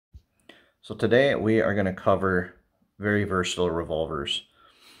So today we are going to cover very versatile revolvers.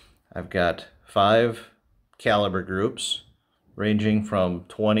 I've got 5 caliber groups ranging from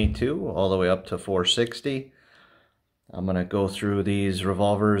 22 all the way up to 460. I'm going to go through these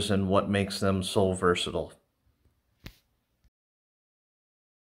revolvers and what makes them so versatile.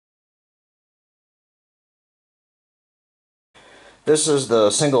 This is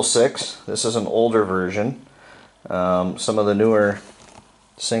the single 6. This is an older version. Some of the newer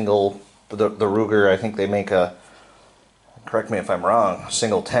single, the Ruger, I think they make a, correct me if I'm wrong,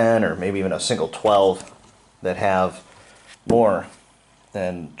 single 10 or maybe even a single 12 that have more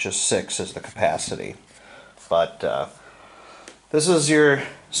than just 6 as the capacity. But this is your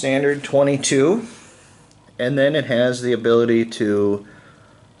standard 22, and then it has the ability to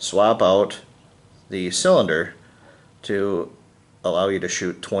swap out the cylinder to allow you to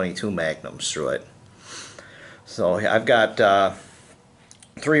shoot 22 magnums through it. So I've got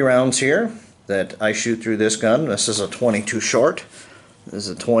 3 rounds here that I shoot through this gun. This is a 22 short, this is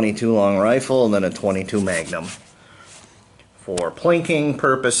a 22 long rifle, and then a 22 magnum. For plinking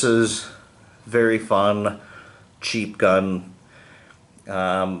purposes, very fun, cheap gun.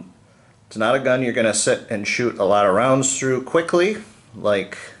 It's not a gun you're going to sit and shoot a lot of rounds through quickly,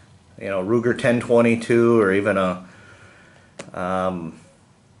 like Ruger 1022 or even a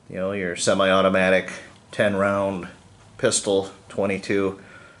your semi-automatic 10-round pistol 22.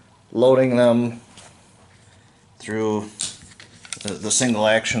 Loading them through the single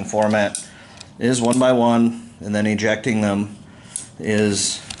action format is 1 by 1, and then ejecting them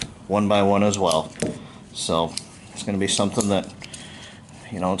is 1 by 1 as well. So it's going to be something that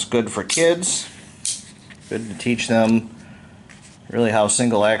it's good for kids, good to teach them really how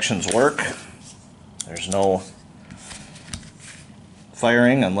single actions work. There's no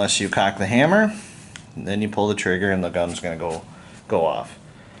firing unless you cock the hammer, and then you pull the trigger and the gun's going to go off.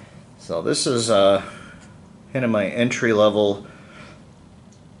 So this is kind of my entry-level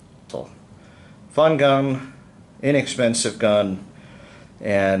fun gun, inexpensive gun,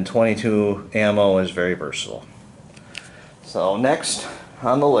 and 22 ammo is very versatile. So next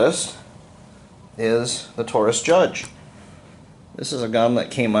on the list is the Taurus Judge. This is a gun that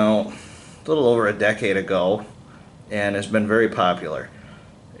came out a little over a decade ago and has been very popular.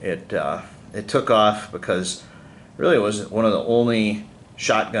 It took off because really it was one of the only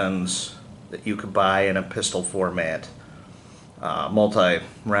shotguns that you could buy in a pistol format,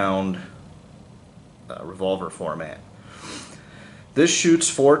 multi-round revolver format. This shoots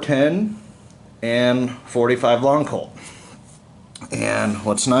 410 and 45 long Colt, and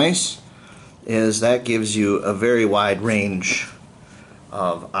what's nice is that gives you a very wide range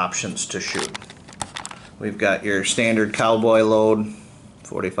of options to shoot. We've got your standard cowboy load,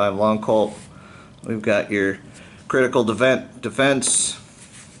 45 long Colt. We've got your critical defense.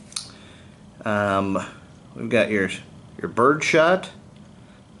 We've got your bird shot,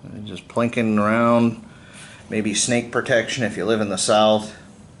 just plinking around, maybe snake protection if you live in the south.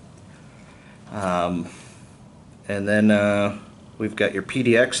 And then we've got your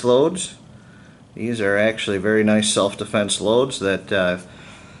PDX loads. These are actually very nice self-defense loads that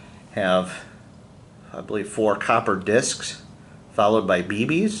have, I believe, 4 copper discs followed by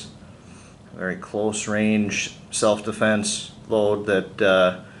BBs. Very close range self-defense load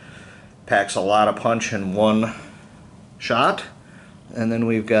that packs a lot of punch in one shot. And then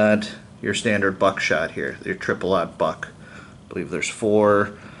we've got your standard buckshot here, your triple-aught buck. I believe there's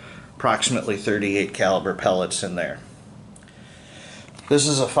 4 approximately 38 caliber pellets in there. This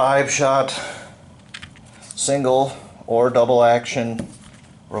is a 5-shot single or double action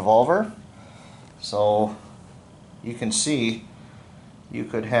revolver. So you can see you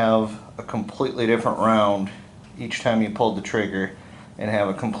could have a completely different round each time you pulled the trigger and have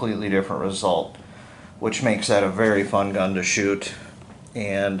a completely different result, which makes that a very fun gun to shoot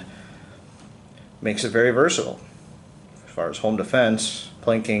and makes it very versatile as far as home defense,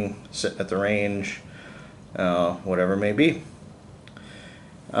 plinking, sitting at the range, whatever it may be.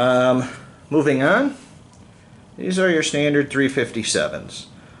 Moving on, these are your standard 357s.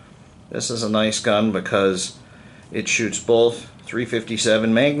 This is a nice gun because it shoots both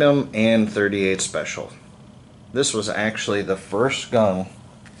 357 Magnum and 38 Special. This was actually the first gun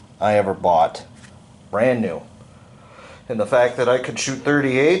I ever bought, brand new. And the fact that I could shoot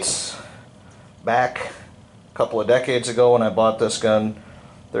 38s back a couple of decades ago when I bought this gun,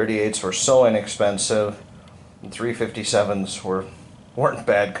 38s were so inexpensive, and 357s weren't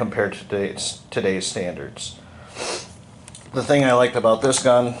bad compared to today's standards. The thing I liked about this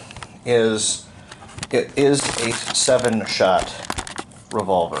gun is it is a 7-shot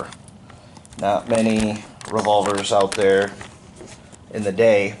revolver. Not many revolvers out there in the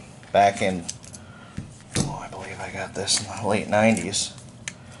day back in, I believe I got this in the late 90s,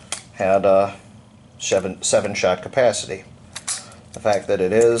 had a 7-shot capacity. The fact that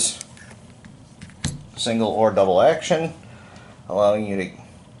it is single or double action, allowing you to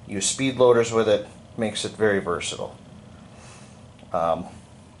use speed loaders with it, makes it very versatile.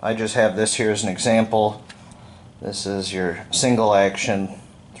 I just have this here as an example. This is your single action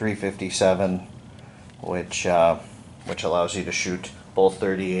 357, which allows you to shoot both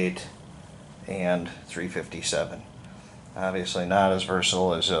 38 and 357. Obviously not as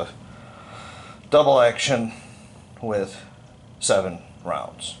versatile as a double action with 7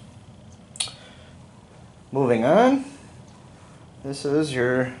 rounds. Moving on, this is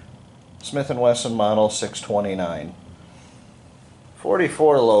your Smith & Wesson Model 629.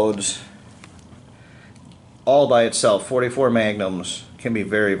 44 loads all by itself. 44 magnums can be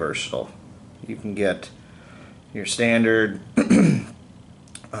very versatile. You can get your standard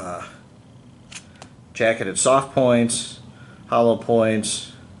jacketed soft points, hollow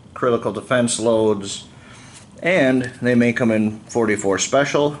points, critical defense loads, and they make them in 44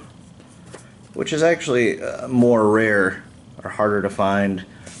 special, which is actually more rare or harder to find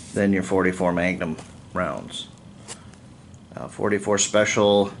than your 44 magnum rounds. 44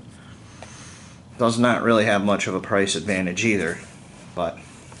 special does not really have much of a price advantage either, but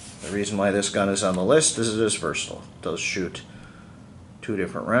the reason why this gun is on the list is it is versatile. It does shoot 2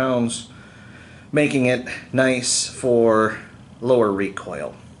 different rounds, making it nice for lower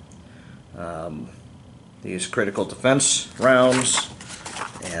recoil. These critical defense rounds,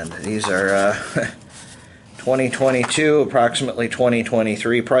 and these are 2022, approximately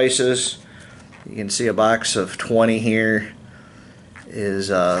 2023 prices. You can see a box of 20 here is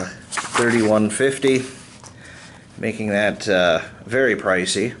 $31.50, making that very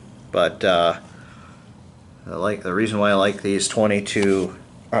pricey. But the reason why I like these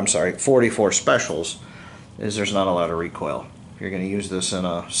 44 specials is there's not a lot of recoil. If you're going to use this in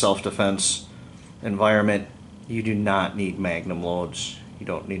a self-defense environment, you do not need magnum loads. You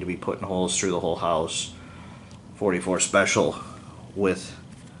don't need to be putting holes through the whole house. 44 special with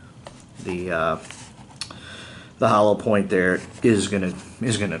the hollow point there is gonna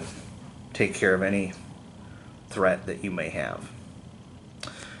take care of any threat that you may have.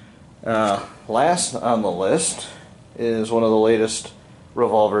 Last on the list is one of the latest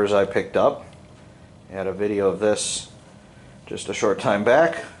revolvers I picked up. I had a video of this just a short time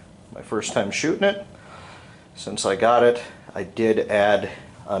back, my first time shooting it. Since I got it, I did add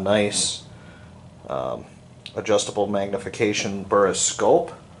a nice adjustable magnification Burris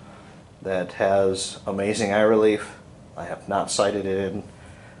scope that has amazing eye relief. I have not sighted it in.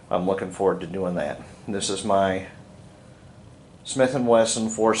 I'm looking forward to doing that. This is my Smith & Wesson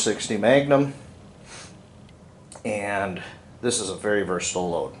 460 Magnum, and this is a very versatile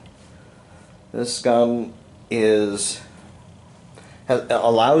load. This gun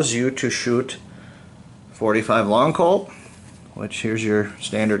allows you to shoot 45 long Colt, which here's your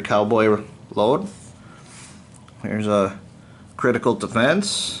standard cowboy load. Here's a critical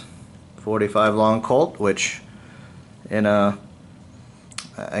defense 45 long Colt, which in a,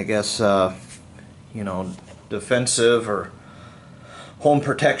 I guess, defensive or home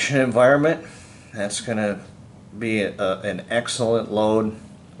protection environment, that's going to be an excellent load.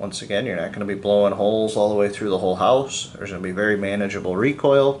 Once again, you're not going to be blowing holes all the way through the whole house. There's going to be very manageable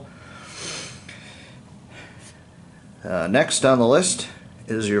recoil. Next on the list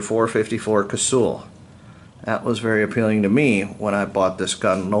is your 454 Casull. That was very appealing to me when I bought this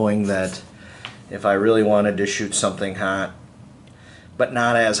gun, knowing that if I really wanted to shoot something hot, but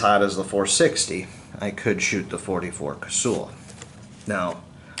not as hot as the 460, I could shoot the 44 Casull. Now,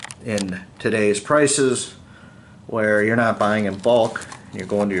 in today's prices, where you're not buying in bulk, you're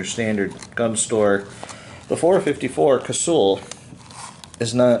going to your standard gun store, the 454 Casull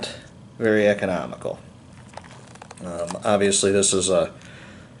is not very economical. Obviously, this is a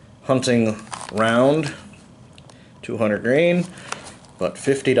hunting round, 200 grain, but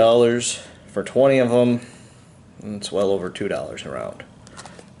 $50 for 20 of them, it's well over $2 a round.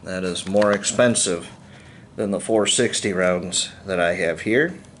 That is more expensive than the 460 rounds that I have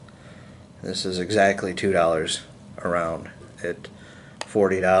here. This is exactly $2 a round at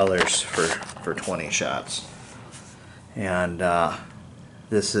 $40 for 20 shots. And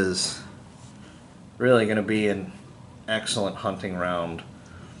this is really going to be an excellent hunting round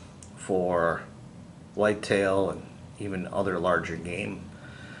for whitetail and even other larger game.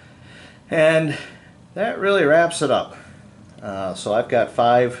 And that really wraps it up. So I've got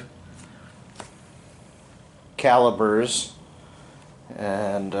 5 calibers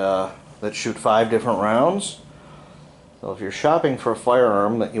and that shoot 5 different rounds. So if you're shopping for a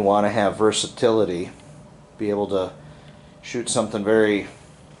firearm that you want to have versatility, be able to shoot something very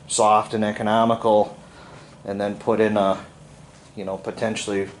soft and economical, and then put in a, you know,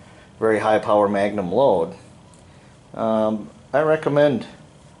 potentially very high power magnum load, I recommend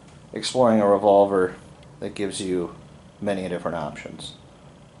exploring a revolver that gives you many different options.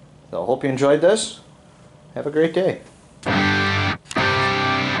 So I hope you enjoyed this. Have a great day.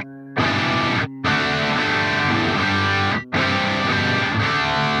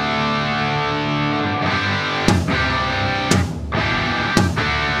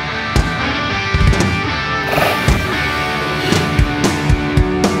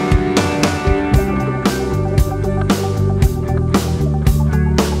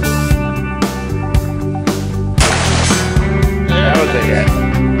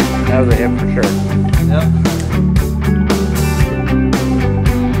 That was a hit for sure.